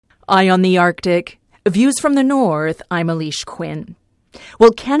Eye on the Arctic. Views from the North. I'm Alish Quinn.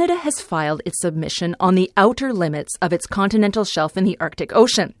 Well, Canada has filed its submission on the outer limits of its continental shelf in the Arctic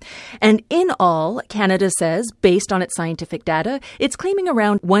Ocean. And in all, Canada says, based on its scientific data, it's claiming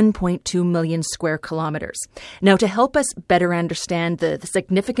around 1.2 million square kilometers. Now, to help us better understand the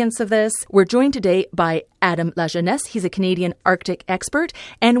significance of this, we're joined today by Adam Lajeunesse. He's a Canadian Arctic expert,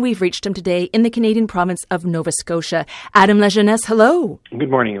 and we've reached him today in the Canadian province of Nova Scotia. Adam Lajeunesse, hello. Good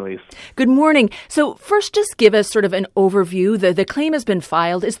morning, Elise. Good morning. So first, just give us sort of an overview. The claim has been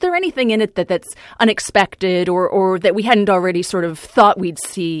filed. Is there anything in it that's unexpected or that we hadn't already sort of thought we'd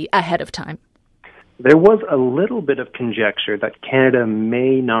see ahead of time? There was a little bit of conjecture that Canada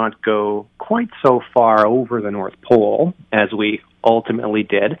may not go quite so far over the North Pole as we ultimately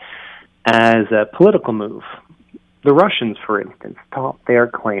did as a political move. The Russians, for instance, stopped their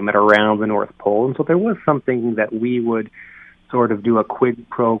claim at around the North Pole, and so there was something that we would sort of do a quid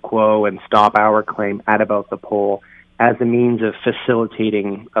pro quo and stop our claim at about the pole as a means of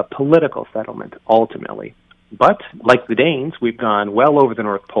facilitating a political settlement, ultimately. But, like the Danes, we've gone well over the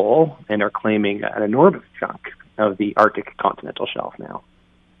North Pole and are claiming an enormous chunk of the Arctic continental shelf now.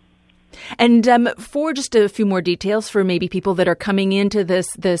 And for just a few more details for maybe people that are coming into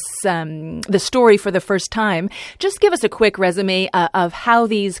the story for the first time, just give us a quick resume of how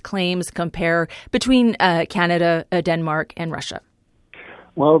these claims compare between Canada, Denmark, and Russia.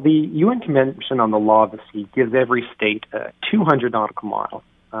 Well, the UN Convention on the Law of the Sea gives every state a 200 nautical mile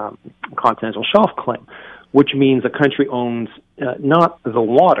continental shelf claim, which means a country owns not the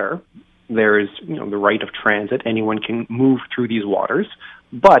water. There is, the right of transit. Anyone can move through these waters,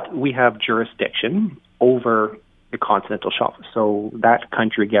 but we have jurisdiction over the continental shelf. So that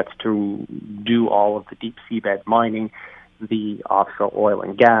country gets to do all of the deep seabed mining, the offshore oil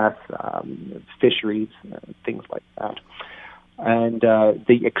and gas, fisheries, things like that. And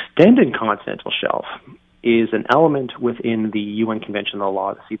the extended continental shelf is an element within the UN Convention on the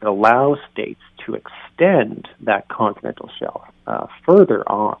Law of the Sea that allows states to extend that continental shelf further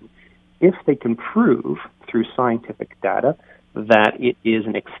on if they can prove through scientific data that it is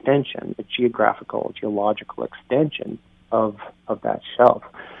an extension, a geological extension of that shelf.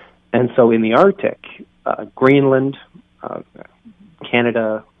 And so in the Arctic, Greenland,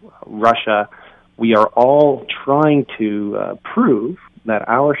 Canada, Russia, we are all trying to prove that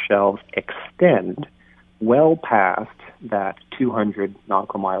our shelves extend well past that 200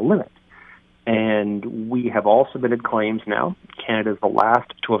 nautical mile limit. And we have all submitted claims now. Canada is the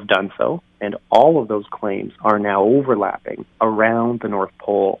last to have done so, and all of those claims are now overlapping around the North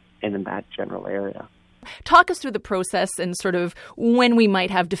Pole and in that general area. Talk us through the process and sort of when we might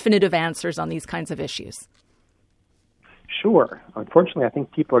have definitive answers on these kinds of issues. Sure. Unfortunately, I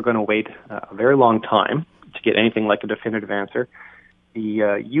think people are going to wait a very long time to get anything like a definitive answer.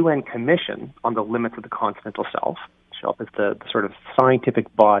 The UN Commission on the Limits of the Continental Shelf is the sort of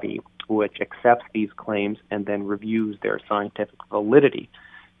scientific body which accepts these claims and then reviews their scientific validity.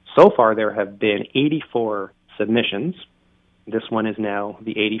 So far, there have been 84 submissions. This one is now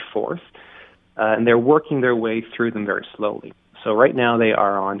the 84th, and they're working their way through them very slowly. So right now they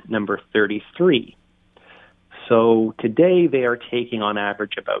are on number 33. So today they are taking on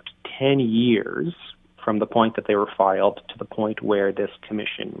average about 10 years from the point that they were filed to the point where this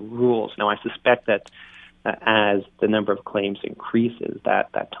commission rules. Now, I suspect that as the number of claims increases,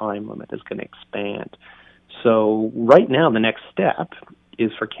 that time limit is going to expand. So right now, the next step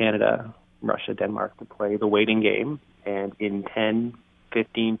is for Canada, Russia, Denmark to play the waiting game. And in 10,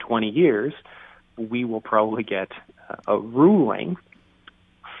 15, 20 years, we will probably get a ruling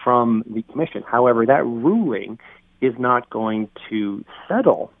from the commission. However, that ruling is not going to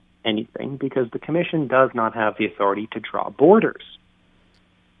settle anything because the commission does not have the authority to draw borders.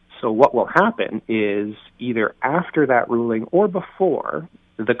 So what will happen is either after that ruling or before,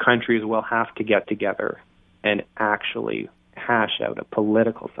 the countries will have to get together and actually hash out a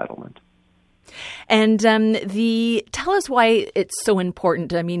political settlement. And tell us why it's so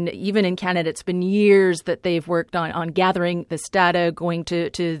important. I mean, even in Canada, it's been years that they've worked on gathering this data, going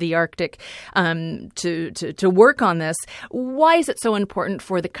to the Arctic to work on this. Why is it so important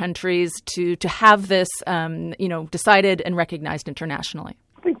for the countries to have this, decided and recognized internationally?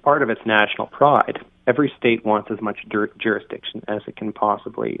 I think part of it's national pride. Every state wants as much jurisdiction as it can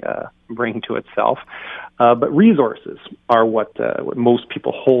possibly bring to itself. But resources are what most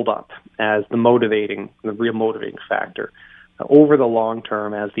people hold up as the real motivating factor. Over the long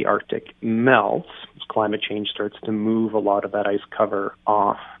term, as the Arctic melts, as climate change starts to move a lot of that ice cover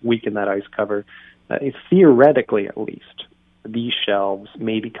off, weaken that ice cover, theoretically at least, these shelves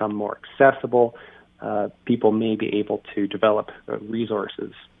may become more accessible. People may be able to develop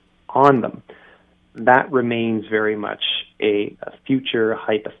resources on them. That remains very much a future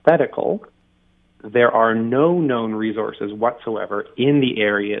hypothetical. There are no known resources whatsoever in the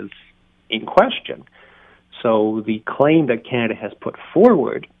areas in question. So the claim that Canada has put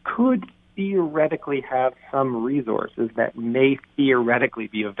forward could theoretically have some resources that may theoretically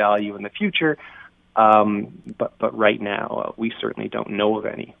be of value in the future, but right now we certainly don't know of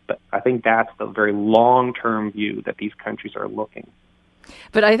any. But I think that's the very long-term view that these countries are looking.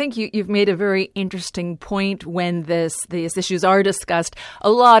 But I think you've made a very interesting point when these issues are discussed. A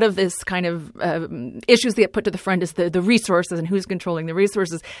lot of this kind of issues that get put to the front is the resources and who's controlling the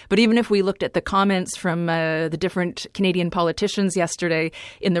resources. But even if we looked at the comments from the different Canadian politicians yesterday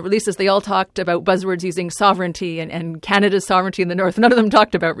in the releases, they all talked about buzzwords using sovereignty and Canada's sovereignty in the north. None of them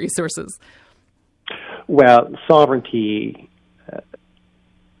talked about resources. Well, sovereignty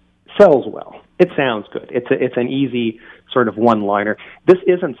sells well. It sounds good. It's an easy sort of one-liner. This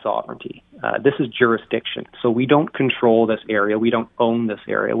isn't sovereignty. This is jurisdiction. So we don't control this area. We don't own this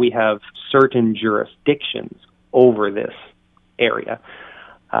area. We have certain jurisdictions over this area.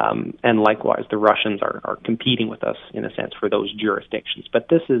 And likewise, the Russians are competing with us, in a sense, for those jurisdictions. But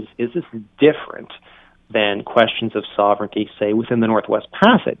this is different than questions of sovereignty, say, within the Northwest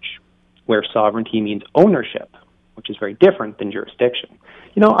Passage, where sovereignty means ownership, which is very different than jurisdiction.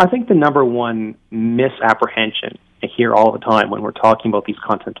 I think the number one misapprehension I hear all the time when we're talking about these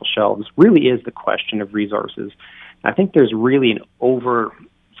continental shelves really is the question of resources. I think there's really an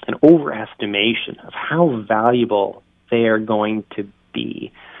overestimation of how valuable they are going to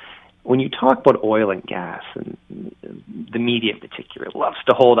be. When you talk about oil and gas, and the media in particular loves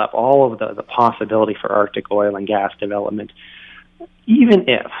to hold up all of the possibility for Arctic oil and gas development, even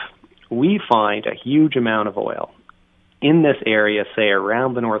if we find a huge amount of oil in this area, say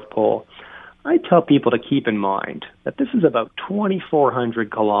around the North Pole, I tell people to keep in mind that this is about 2,400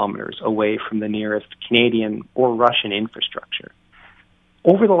 kilometers away from the nearest Canadian or Russian infrastructure.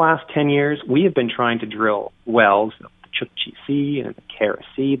 Over the last 10 years, we have been trying to drill wells, the Chukchi Sea and the Kara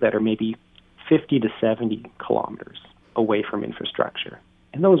Sea, that are maybe 50 to 70 kilometers away from infrastructure.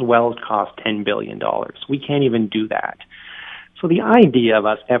 And those wells cost $10 billion. We can't even do that. So the idea of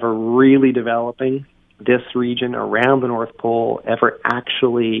us ever really developing this region around the North Pole, ever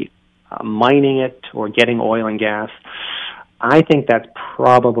actually mining it or getting oil and gas, I think that's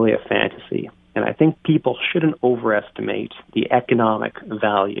probably a fantasy. And I think people shouldn't overestimate the economic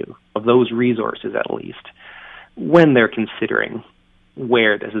value of those resources, at least, when they're considering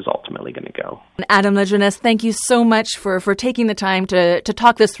where this is ultimately going to go. Adam Lajeunesse, thank you so much for taking the time to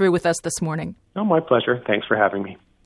talk this through with us this morning. Oh, my pleasure. Thanks for having me.